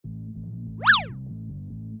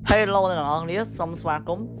Hello អ្នកនរគ្នាសូមស្វាគ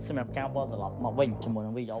មន៍សម្រាប់ការវិលត្រឡប់មកវិញជាមួយ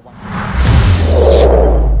នឹងវីដេអូបង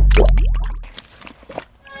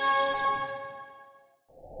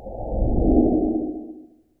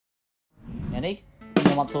នេះខ្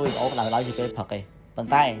ញុំមកធ្វើវីដេអូដល់ជាគេផឹកទេប៉ុ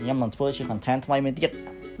ន្តែខ្ញុំនឹងធ្វើជា content ថ្មីមួយទៀត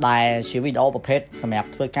ដែលជាវីដេអូប្រភេទសម្រាប់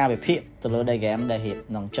ធ្វើការវិភាគទៅលើ game ដែលហៀប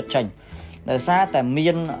នឹងចិត្តចេញដោយសារតែមា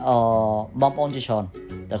នបងប្អូនជាច្រើន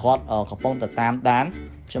ដែលគាត់កំពុងតែតាមដាន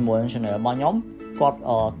ជាមួយនឹង channel របស់ខ្ញុំគាត់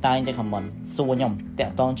តែងតែ comment សួរខ្ញុំតា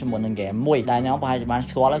ក់ទងជាមួយនឹង game មួយដែលខ្ញុំប្រហែលជាបាន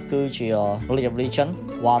ស្គាល់គឺជា League of Legends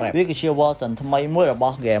Warrior វាគឺជា version ថ្មីមួយរប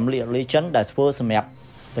ស់ game League of Legends ដែលធ្វើសម្រាប់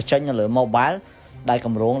បញ្ចេញនៅលើ mobile ដែលក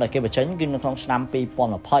ម្រងដែលគេបញ្ចេញគឺនៅក្នុងឆ្នាំ 2020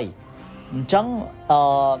 អញ្ចឹង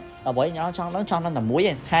អ្វីខ្ញុំចង់ដឹងតែមួយ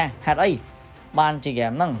ឯងថាហេតុអីបានជា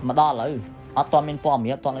game ហ្នឹងមកដល់ឥឡូវអត់ទាន់មានព័ត៌មា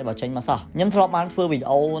នអត់ទាន់ឲ្យបញ្ចេញមកសោះខ្ញុំធ្លាប់បានធ្វើវីដេ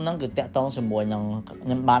អូហ្នឹងគឺតាក់ទងជាមួយនឹងខ្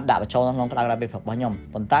ញុំបានដាក់បញ្ចូលក្នុងក្តៅពេលព្រឹករបស់ខ្ញុំ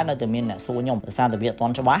ប៉ុន្តែនៅតែមានអ្នកសួរខ្ញុំដោយសារតែវាអត់ទា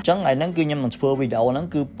ន់ច្បាស់អញ្ចឹងថ្ងៃហ្នឹងគឺខ្ញុំនឹងធ្វើវីដេអូហ្នឹង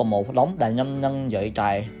គឺប្រមូលផ្ដុំដែលខ្ញុំនឹងនិយាយតែ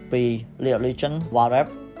ពី League of Legends Warrior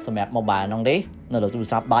សម្រាប់ mobile ហ្នឹងទេនៅលើទូរ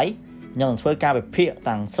ស័ព្ទដៃខ្ញុំនឹងធ្វើការវិភាគ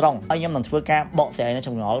ទាំងស្រុងហើយខ្ញុំនឹងធ្វើការបកស្រាយនៅច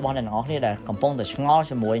ម្ងល់របស់អ្នកទាំងអស់គ្នាដែលកំពុងតែឆ្ងល់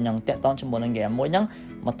ជាមួយនឹងតាក់ទងជាមួយនឹង game មួយហ្នឹង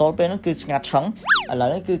មកទល់ពេលហ្នឹងគឺស្ងាត់ឈឹងឥឡូវ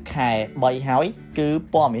នេះគឺខែ3ហើយគឺ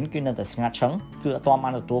ព័ត៌មានគឺនៅតែស្ងាត់ឈឹងគឺអត់ទាន់បា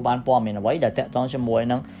នទទួលបានព័ត៌មានអ្វីដែលតាក់ទងជាមួយ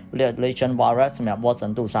នឹង League of Legends Warrior សម្រាប់ version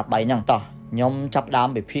ទូរស័ព្ទដៃហ្នឹងតោះខ្ញុំចាប់ដើម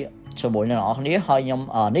វិភាគជាមួយនឹងអ្នកទាំងអស់គ្នាហើយខ្ញុំ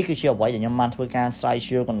នេះគឺជាអ្វីដែលខ្ញុំបានធ្វើការស្រាវ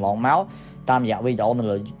ជ្រាវកន្លងមកតាមរយៈវីដេអូនៅ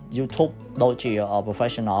លើ YouTube ដូចជា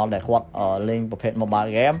professional ដែលគាត់លេងប្រភេទ mobile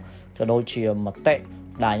game ក៏ដូចជាមតិ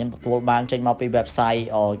ដែលខ្ញុំទទួលបានចេញមកពី website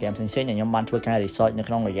game ផ្សេងៗដែលខ្ញុំបានធ្វើការ research នៅ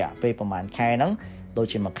ក្នុងរយៈពេលប្រហែលខែហ្នឹងដូច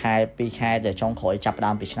ជាមួយខែ2ខែដែលចុងក្រោយចាប់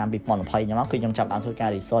ដើមពីឆ្នាំ 2020 ខ្ញុំមកគឺខ្ញុំចាប់ដើមធ្វើការ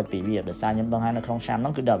research ពីវាដោយសារខ្ញុំដឹងថានៅក្នុងឆ្នាំហ្នឹ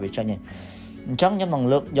ងគឺដល់វាចេញហើយអញ្ចឹងខ្ញុំនឹង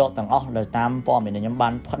លើកយកទាំងអស់ដែលតាមព័ត៌មានដែលខ្ញុំបា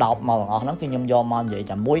នផ្ដោតមកទាំងអស់ហ្នឹងគឺខ្ញុំយកមកនិយាយ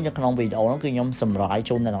តែមួយនៅក្នុងវីដេអូហ្នឹងគឺខ្ញុំសម្រាយ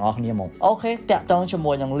ជូនអ្នកទាំងអស់គ្នាមកអូខេតាក់ទងជា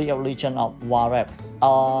មួយនឹង League of Legends of Warrior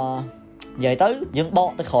និយាយទៅយើងបក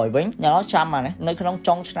ទៅក្រោយវិញអ្នកនរចាំមកនៅក្នុង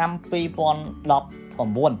ចុងឆ្នាំ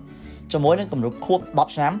 2019 ជាមួយនឹងគម្រប់ខួប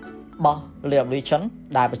10ឆ្នាំរបស់ League of Legends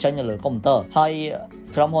ដែលបញ្ចេញនៅលើកុំព្យូទ័រហើយ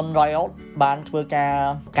ក្រុមហ៊ុន Riot បានធ្វើការ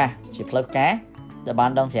ប្រកាសជាផ្លូវការដែលបាន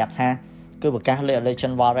ដឹងស្រាប់ថាគឺប្រកាស League of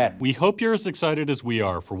Legends Warrior. We hope you're as excited as we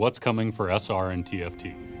are for what's coming for SR and TFT.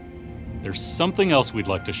 There's something else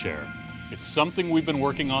we'd like to share. It's something we've been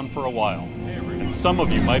working on for a while, and some of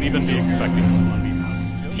you might even be expecting it.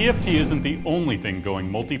 TFT isn't the only thing going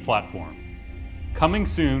multi-platform. Coming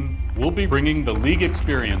soon, we'll be bringing the League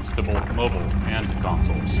experience to both mobile and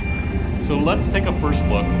consoles. So let's take a first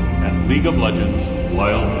look at League of Legends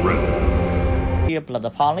Wild Rift. ជាផលិត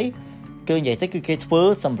ផលនេះគឺនិយាយទៅគឺគេធ្វើ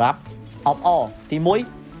សម្រាប់ off ទី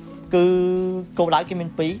1គឺគោលដៅគេមាន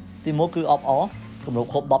2ទី1គឺ off គម្រប់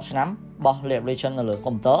ខួប10ឆ្នាំរបស់ League of Legends នៅលើ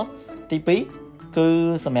កុំព្យូទ័រទី2គឺ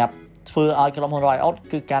សម្រាប់ធ្វើឲ្យក្រុមហ៊ុន Riot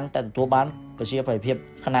គឺកាន់តែទទួលបានប្រជាប្រិយភាព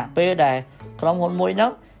ខណៈពេលដែលក្រុមហ៊ុនមួយហ្នឹ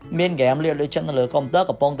ងមាន game League of Legends នៅលើកុំព្យូទ័រ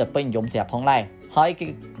កំពុងតែពេញនិយមស្រាប់ផងដែរហើយគឺ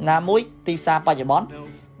ណាមួយទីផ្សារបច្ចុប្បន្ន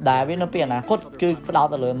ដែលវានៅពីអនាគតគឺផ្ដោត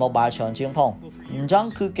ទៅលើ mobile ច្រើនជាងផងអញ្ចឹង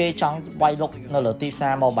គឺគេចង់វាយលុកនៅលើទីផ្សា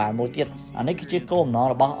រ mobile មួយទៀតអានេះគឺជាគោលបំណង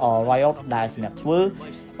របស់ Riot ដែលសម្រាប់ធ្វើ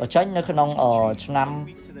ចេញនៅក្នុងឆ្នាំ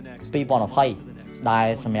 2020 ដែល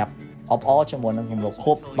សម្រាប់ជាមួយនឹងគម្រប់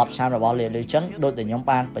ខួប10ឆ្នាំរបស់ League of Legends ដូចដែលខ្ញុំ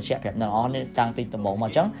បានបញ្ជាក់ប្រាប់អ្នកនរអស់នេះតាំងពីដំបូងមកអ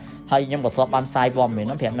ញ្ចឹងហើយខ្ញុំក៏ធ្លាប់បានផ្សាយព័ត៌មាន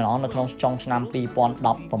ហ្នឹងប្រាប់អ្នកនរអស់នៅក្នុងចុងឆ្នាំ 2019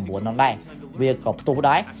 ហ្នឹងដែរវាក៏ផ្ទុះ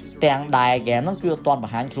ដែរទាំងដែល game ហ្នឹងគឺអត់ទាន់ប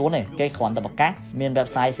ង្ហាញខ្លួនទេគេគ្រាន់តែប្រកាសមាន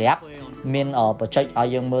website ស្រាប់មានproject ឲ្យ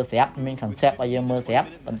យើងមើលស្រាប់មាន concept ឲ្យយើងមើលស្រាប់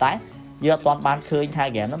ប៉ុន្តែយើងអត់ទាន់បានឃើញថា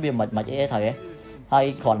game ហ្នឹងវាមិនអីទេត្រូវទេហើយ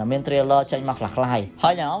គ្រាន់តែមាន trailer ចេញមកខ្លះៗហើ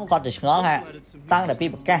យអ្នកនរគាត់ទៅឆ្ងល់ថាតាំងតែពី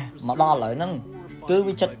ប្រកាសមកដល់ឥឡូវហ្នឹងគឺ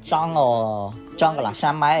វាចិត្តចង់កន្លះឆ្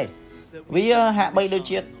នាំម៉ែវាហាក់បីដូច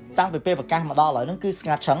ជាតាំងពីពេលប្រកាសមកដល់ឥឡូវហ្នឹងគឺស្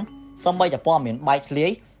ងាត់ឈឹងសំបីតែព័ត៌មានបែកធ្លាយ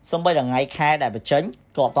សំបីតែថ្ងៃខែដែលបញ្ចេញ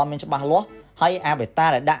ក៏អត់ទាន់មានច្បាស់លាស់ហើយអា beta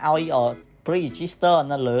ដែលដាក់ឲ្យpre-register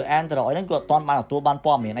នៅលើ Android ហ្នឹងក៏អត់ទាន់បានទទួលបាន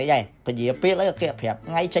ព័ត៌មានអីដែរពជាពេលអីគេប្រាប់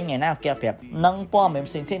ថ្ងៃចេញថ្ងៃណាគេប្រាប់នឹងព័ត៌មាន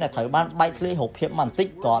ផ្សេងៗដែលត្រូវបានបែកធ្លាយរូបភាពបន្តិច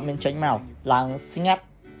ក៏អត់មានចេញមកឡើងស្ងាត់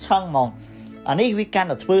ឈឹងហ្មងអានេះវាកាន់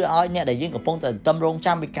តែធ្វើឲ្យអ្នកដែលយើងកំពុងតែតំរង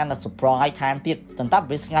ចាំវាកាន់តែ surprise ថែមទៀតតែតែ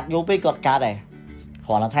វាស្ងាត់យូរពេកក៏កើតដែរគ្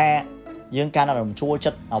រាន់តែថាយើងកាន់តែរំជួលចិ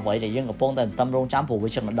ត្តអ្វីដែលយើងកំពុងតែតំរងចាំព្រោះវា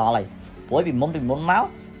ចិត្តមកដល់ហើយព្រោះពីមុនមក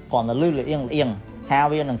គ្រាន់តែលឺលៀងថា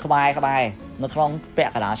វានឹងក្បែរនៅក្នុងពា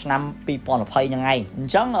ក់កណ្ដាលឆ្នាំ 2020 ហ្នឹងឯងអ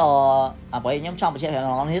ញ្ចឹងអ្វីខ្ញុំចង់បញ្ជាក់ដ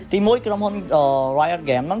ល់នេះទី1ក្រុមហ៊ុន Riot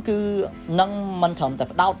Game ហ្នឹងគឺនឹងមិនត្រឹមតែ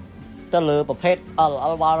ផ្ដោតទៅលើប្រភេទ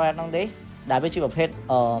LOL Valorant ហ្នឹងទេដែលវាជាប្រភេទ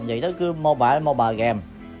និយាយទៅគឺ mobile game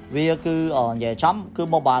វាគឺនិយាយចំគឺ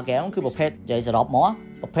mobile game គឺប្រភេទនិយាយសរុបមក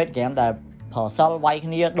ប្រភេទ game ដែល parcel វាយគ្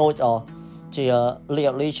នាដូច ជាLeague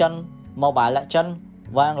of Legends Mobile Legends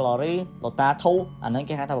Vainglory Dota 2 អាហ្នឹង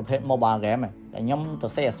គេហៅថាប្រភេទ mobile game តែខ្ញុំទៅ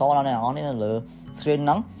សេអសរនៅអ្នកនរនេះនៅលើ screen ហ្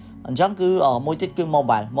នឹងអញ្ចឹងគឺមួយទៀតគឺ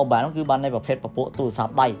mobile ហ្នឹងគឺបាននៃប្រភេទពពួកទូរស័ព្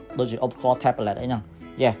ទដៃដូចជាឧបករណ៍ tablet អីហ្នឹង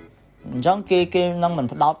អញ្ចឹងគេនឹងមិន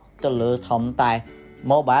ផ្ដោតទៅលើធំតែ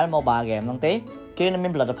mobile game ហ្នឹងទេគេនឹងមា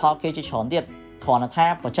នផលិតផលគេជាច្រើនទៀតគ្រាន់តែថា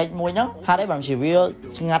បច្ចេកមួយហ្នឹងហេតុអីបានជាវា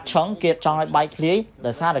ស្ងាត់ឆឹងគេចង់ឲ្យបែកធ្លាយ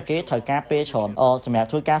ដោយសារតែគេត្រូវការពេលច្រើនសម្រាប់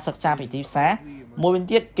ធ្វើការសិក្សាពីទីផ្សារមួយវិញ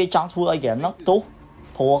ទៀតគេចង់ធ្វើឲ្យ game ហ្នឹងទុះ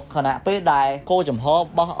ព្រោះខណៈពេលដែលគោលចំហរ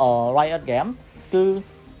បស់ Riot Game គឺ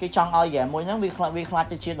គេចង់ឲ្យ game មួយហ្នឹងវាខ្លាច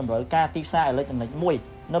ទៅជាតម្រូវការទីផ្សារអេឡិចត្រូនិកមួយ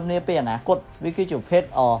នៅនាពេលអនាគតវាគឺជាប្រភេទ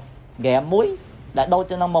game មួយដែលដូច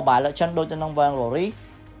ទៅនឹង Mobile Legends ដូចទៅនឹង Vainglory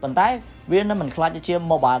ប៉ុន្តែវានឹងមិនខ្លាចទៅជា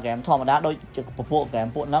mobile game ធម្មតាដូចជាពពួក game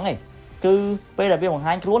ពួកហ្នឹងឯងគឺពេលដែលវាបង្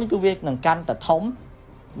ហាញខ្លួនគឺវានឹងកាន់តែធំ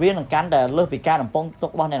វានឹងកាន់តែលើសពីការរំពងទុ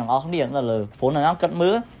ករបស់អ្នកទាំងអស់គ្នានៅលើព្រោះអ្នកហ្នឹងគិតមើ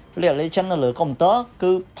លLeague of Legends នៅលើកុំព្យូទ័រ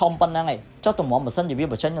គឺធំប៉ុណ្ណឹងឯងចុះតម្រាំបើសិនជាវា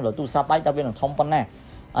បញ្ចេញនៅលើទូរស័ព្ទដៃតើវានឹងធំប៉ុណ្ណា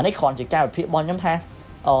អានេះគ្រាន់ជាការវិភាគរបស់ខ្ញុំថា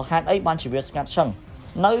ហេតុអីបានជាវាស្ងាត់ឈឹង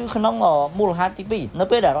នៅក្នុងមូលហេតុទី2នៅ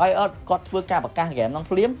ពេលដែល Riot គាត់ធ្វើការប្រកាស game ហ្នឹង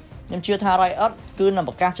ភ្លាមខ្ញុំជឿថា Riot គឺនឹង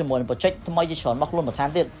ប្រកាសជាមួយនឹង project ថ្មីជាច្រើនរបស់ខ្លួនបន្ថែម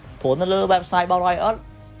ទៀតព្រោះនៅលើ website របស់ Riot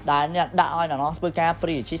ដែលអ្នកដាក់ឲ្យអ្នកនរធ្វើការ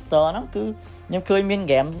pre-register ហ្នឹងគឺខ្ញុំឃើញមាន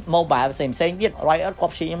game mobile ផ្សេងទៀត Riot គា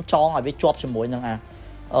ត់ព្យាយាមចងឲ្យវាជាប់ជាមួយនឹង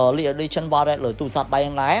League of Legends Valorant លើទូរស័ព្ទដៃហ្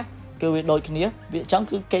នឹងដែរគឺវាដូចគ្នាវាអញ្ចឹង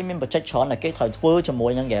គឺគេមានបច្ចេកច្រើនដែលគេត្រូវធ្វើជាមួ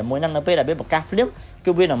យនឹង game មួយហ្នឹងនៅពេលដែលវាប្រកាសភ្លាម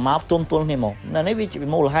គឺវានឹងមកផ្ទុំគ្នាមកនៅនេះវាជា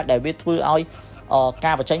មូលហេតុដែលវាធ្វើឲ្យ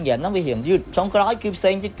ការបញ្ចេញ game ហ្នឹងវារៀងយឺតចុងក្រោយគឺផ្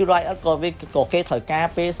សេងទៀតគឺ Riot ក៏គេត្រូវការ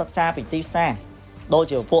ពេលសិក្សាពីទីផ្សារដូច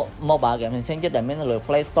ជាពួក mobile game ផ្សេងទៀតដែលមាននៅលើ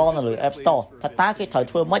Play Store នៅលើ App Store ថាតើគេត្រូវ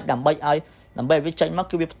ធ្វើម៉េចដើម្បីវាចេញមក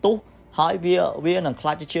គឺវាផ្ទុះហើយវានឹងខ្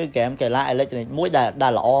លាចទៅជា game កីឡាអេឡិចត្រូនិកមួយដែ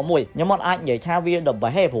លល្អមួយខ្ញុំអត់អាចនិយាយថាវា the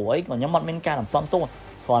best ព្រោះអីក៏ខ្ញុំអត់មានការរំពឹងទុក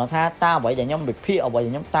គ្រាន់តែថាតាមអ្វីដែលខ្ញុំវិភាគអ្វីដែ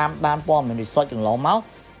លខ្ញុំតាមបានព័ត៌មាន research កន្លងមក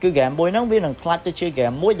គឺ game មួយហ្នឹងវានឹងខ្លាចទៅជា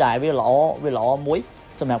game មួយដែលវាល្អមួយ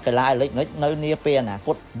សម្រាប់កីឡាអេឡិចត្រូនិកនៅនាពេលអនាគ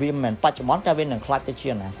តវាមិនមែនបច្ចុប្បន្នតែវានឹងខ្លាចទៅជា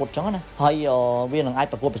អនាគតចឹងណាហើយវានឹងអាច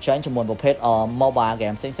ប្រកួតប្រជែងជាមួយប្រភេទ mobile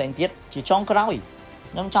game ផ្សេងទៀតជាចុងក្រោយ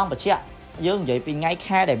ខ្ញុំចង់បញ្ជាក់យើងនិយាយពីថ្ងៃ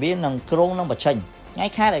ខែដែលវានឹងក្រុងនឹងបញ្ចេញថ្ងៃ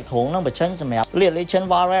ខែដែលក្រុងនឹងបញ្ចេញសម្រាប់ League of Legends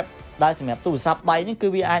Valorant ដែលសម្រាប់ទូរស័ព្ទដៃនេះគឺ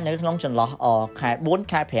វាអាចនៅក្នុងចន្លោះខែ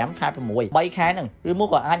4ខែ5ខែ6 3ខែហ្នឹងឬមក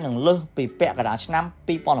ក៏អាចនឹងលើសពីពាក់កណ្ដាលឆ្នាំ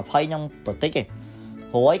2020ហ្នឹងបន្តិចទេ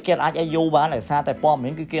ព្រោះគេអាចឲ្យយូរបានដោយសារតែព័ត៌មា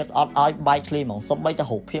នគឺគេអត់ឲ្យបែកធ្លាយហ្មងសូម្បីតែ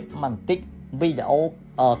រូបភាពបន្តិចវីដេអូ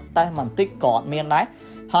តេស្តបន្តិចក៏អត់មានដែរ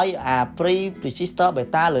ហើយអា pre-register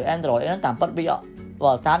beta លើ Android ហ្នឹងតាមពិតវា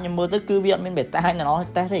តាមខ្ញុំមើលទៅគឺវាអត់មាន beta ឲ្យអ្នកនរ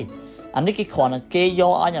តេស្តទេអានេះគេគ្រាន់តែគេយ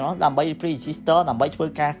កឲ្យអ្នកនរដើម្បី pre-register ដើម្បីធ្វើ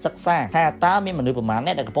ការសិក្សាថាតើមានមនុស្សប្រមាណអ្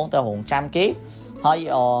នកដែលកំពុងតែរងចាំគេហើយ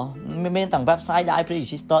មានទាំង website ដែល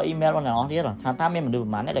pre-register email របស់អ្នកនរទៀតថាតើមានមនុស្សប្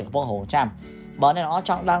រមាណអ្នកដែលកំពុងរងចាំបើអ្នកនរ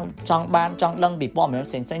ចង់ដឹងពីព័ត៌មាន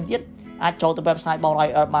ផ្សេងទៀតអាចចូលទៅ website របស់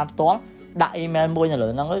Riot បានផ្ទាល់ដាក់ email មួយនៅលើ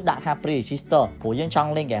ហ្នឹងដាក់ថា pre-register ព្រោះយើងចង់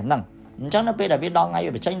លេង game ហ្នឹងអញ្ចឹងនៅពេលដែលវាដល់ថ្ងៃ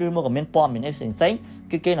វាបញ្ចេញឬមកក៏មានព័ត៌មានផ្សេង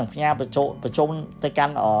គឺគេនឹងផ្ញើបញ្ជូនទៅកា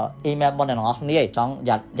ន់ email របស់អ្នកនរគ្នាចង់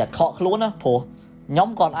យ៉ាត់ខកខ្លួនណាព្រោះខ្ញុំ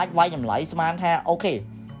ក៏អាចវាយចម្លៃស្មានថាអូខេ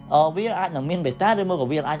វាអាចនឹងមាន beta ឬមកក៏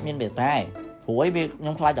វាអាចមាន beta ព្រោះឯងវាខ្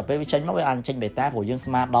ញុំខ្លាចតែពេលវាចេញមកវាអាចចេញ beta ព្រោះយើង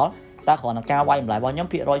ស្មានដល់តែគ្រាន់តែការវាយចម្លៃរបស់ខ្ញុំ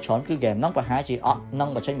ភាគរយច្រើនគឺ game ហ្នឹងប្រហែលជាអត់នឹង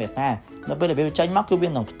បញ្ចេញ beta នៅពេលដែលវាចេញមកគឺវា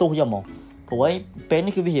នឹងផ្ទុះយកមកព្រោះឯងពេល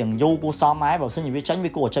នេះគឺវារៀងយូរគួរសមហើយបើមិនវាចេញ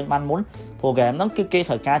វាគួរចេញបានមុនព្រោះ game ហ្នឹងគឺគេ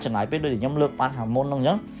ត្រូវការចំណាយពេលដូចខ្ញុំលើកបានខាងមុនហ្នឹងអញ្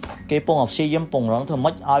ចឹងគេពងព្យាយាមពង្រឹងធ្វើ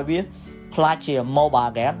ម៉េចឲ្យវាខ្លាចជា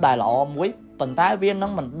mobile game ដែលល្អមួយប៉ុន្តែវានឹ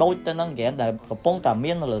ងមិនដូចទៅនឹង game ដែលកំពុងតែ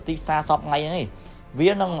មាននៅលើទីផ្សារសពថ្ងៃហ្នឹងទេ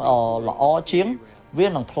វានឹងល្អជាងវា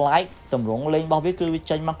នឹងប្លែកតម្រង់លេងរបស់វាគឺវា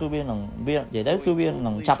ចេញមកគឺវានឹងវានិយាយទៅគឺវា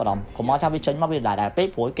នឹងចាប់អារម្មណ៍កុំមកថាវាចេញមកវាដែរពេក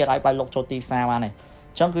ព្រោះគេឲ្យវាយលុកចូលទីផ្សារបានហើយ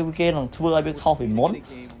អញ្ចឹងគឺគេនឹងធ្វើឲ្យវាខុសពីមុន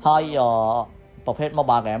ហើយប្រភេទ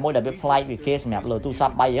mobile game មួយដែលវាប្លែកពីគេសម្រាប់លើទូរស័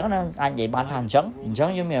ព្ទ3អញ្ចឹងណាអាចនិយាយបានថាអញ្ចឹង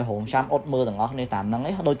យើងមានរងចាំអត់មើលទាំងអស់គ្នាតាមហ្នឹង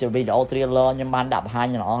ឯងដូចជាវីដេអូ trailer ខ្ញុំបានដាក់បង្ហាញ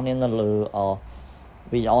ទាំងអស់គ្នានៅលើ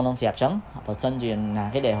វីដេអូហ្នឹងស្រាប់អញ្ចឹងបើសិនជាណា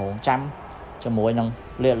គេដែលរងចាំជាមួយនឹង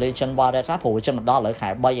League of Legends Valorant ព្រោះវាចេញមកដល់ឥឡូវខែ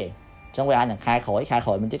3ឯងអញ្ចឹងវាអាចនឹងខែក្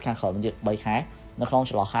រោយមិនទៀត3ខែនៅក្នុង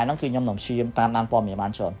ចន្លោះខែហ្នឹងគឺខ្ញុំនឹងព្យាយាមតាមដានព័ត៌មានបា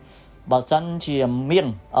នច្រើនបើសិនជាមាន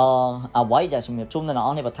អ្វីដែលជំរាបជូនដល់អ្នកន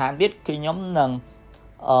រនេះបន្ថែមទៀតគឺខ្ញុំនឹង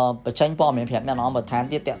បញ្ចេញព័ត៌មានប្រាប់អ្នកនរបន្ថែម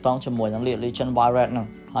ទៀតតាក់ទងជាមួយនឹង League of Legends Valorant ហ្នឹង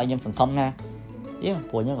ហើយខ្ញុំសង្ឃឹមថា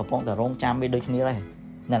ព្រោះយើងកំពុងតែរងចាំវាដូចគ្នាដែរ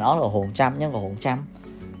អ្នកនរក៏រងចាំយើងក៏រងចាំ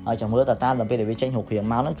ហើយចាំមើលតើតាមពេលដែលវាចេញរូបរាង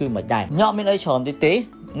មកហ្នឹងគឺមិនដែរខ្ញុំអត់មានអីច្រើនទៀតទេ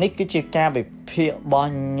នេះគឺជាការវិភាគរបស់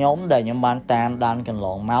ខ្ញុំដែលខ្ញុំបានតាមដានកន្ល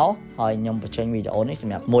ងមកហើយខ្ញុំបញ្ចេញវីដេអូនេះស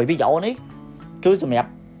ម្រាប់មួយវីដេអូនេះគឺសម្រាប់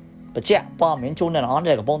បញ្ជាក់ព័ត៌មានជូនអ្នកនរ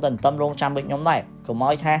ដែលកំពុងតែរងចាំដូចខ្ញុំដែរកុំ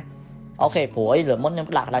ឲ្យថា ok của ấy là muốn nhóm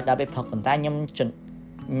lạc lại đã bị phật mình ta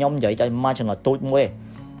nhóm vậy cho mà chừng là tôi mua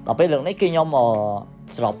đặc biệt lượng đấy kia nhóm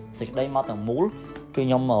sập dịch đây mà tầng mũ kia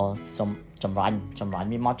nhóm chầm rành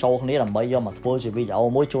mi mà trâu này làm bây giờ mà thua chỉ video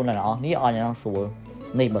mỗi chu này nó ní ở nhà sủa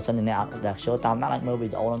này bật sân này đạt số tam nát lại mơ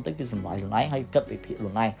video nó tích cái sầm lại luôn này hay cất bị phiền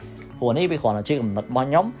luôn này của này bị khoản là chỉ cần một bao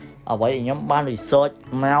nhóm ở vậy nhóm ban research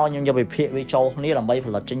mail nhưng giờ bị phiền video này làm bây giờ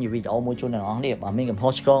là trên nhiều video mỗi chu này nó này mà mình cầm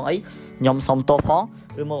host con ấy nhóm xong to phó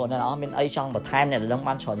rồi mua này nó mình ấy trong một time này là đang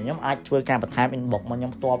ban sỏi nhóm ai chơi càng một time mình bọc mà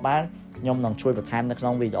nhóm to bán nhóm nòng chui một time nó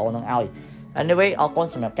trong video nó ao anyway ở con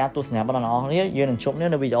xem các tôi snap bao nó này dương chụp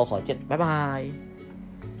nữa video khỏi chết bye bye